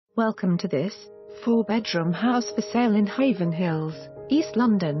Welcome to this 4-bedroom house for sale in Haven Hills, East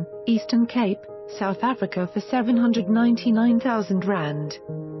London, Eastern Cape, South Africa for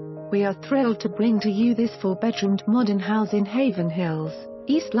R799,000. We are thrilled to bring to you this 4-bedroomed modern house in Haven Hills,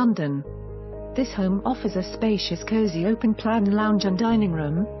 East London. This home offers a spacious cozy open-plan lounge and dining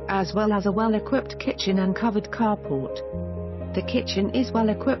room, as well as a well-equipped kitchen and covered carport. The kitchen is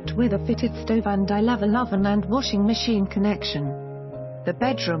well-equipped with a fitted stove and level oven and washing machine connection. The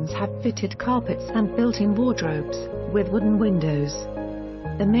bedrooms have fitted carpets and built-in wardrobes, with wooden windows.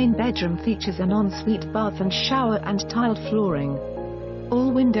 The main bedroom features an ensuite bath and shower and tiled flooring.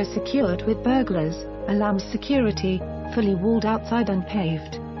 All windows secured with burglars, alarm security, fully walled outside and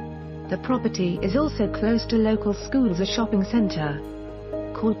paved. The property is also close to local schools and shopping center.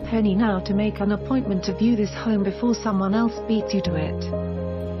 Call Penny now to make an appointment to view this home before someone else beats you to it.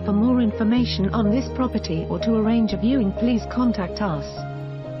 For more information on this property or to arrange a viewing, please contact us.